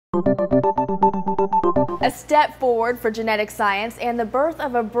A step forward for genetic science and the birth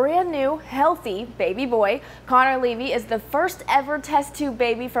of a brand new, healthy baby boy. Connor Levy is the first ever test tube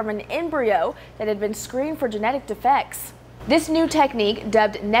baby from an embryo that had been screened for genetic defects. This new technique,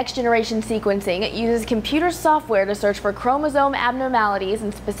 dubbed next-generation sequencing, uses computer software to search for chromosome abnormalities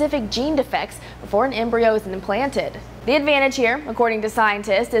and specific gene defects before an embryo is implanted. The advantage here, according to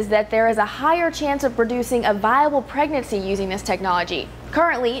scientists, is that there is a higher chance of producing a viable pregnancy using this technology.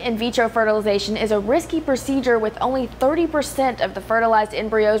 Currently, in vitro fertilization is a risky procedure with only 30% of the fertilized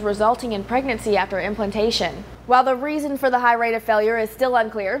embryos resulting in pregnancy after implantation. While the reason for the high rate of failure is still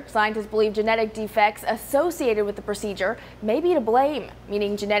unclear, scientists believe genetic defects associated with the procedure may be to blame,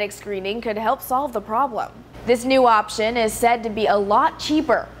 meaning genetic screening could help solve the problem. This new option is said to be a lot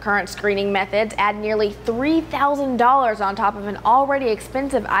cheaper. Current screening methods add nearly $3,000 on top of an already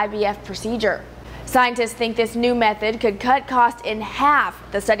expensive IVF procedure. Scientists think this new method could cut costs in half.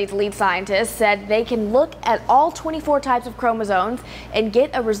 The study's lead scientist said they can look at all 24 types of chromosomes and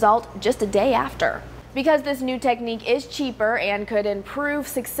get a result just a day after. Because this new technique is cheaper and could improve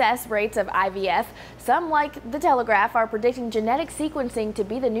success rates of IVF, some, like The Telegraph, are predicting genetic sequencing to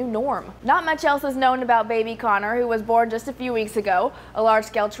be the new norm. Not much else is known about baby Connor, who was born just a few weeks ago. A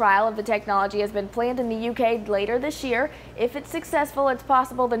large-scale trial of the technology has been planned in the UK later this year. If it's successful, it's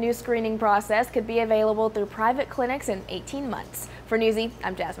possible the new screening process could be available through private clinics in 18 months. For Newsy,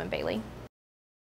 I'm Jasmine Bailey.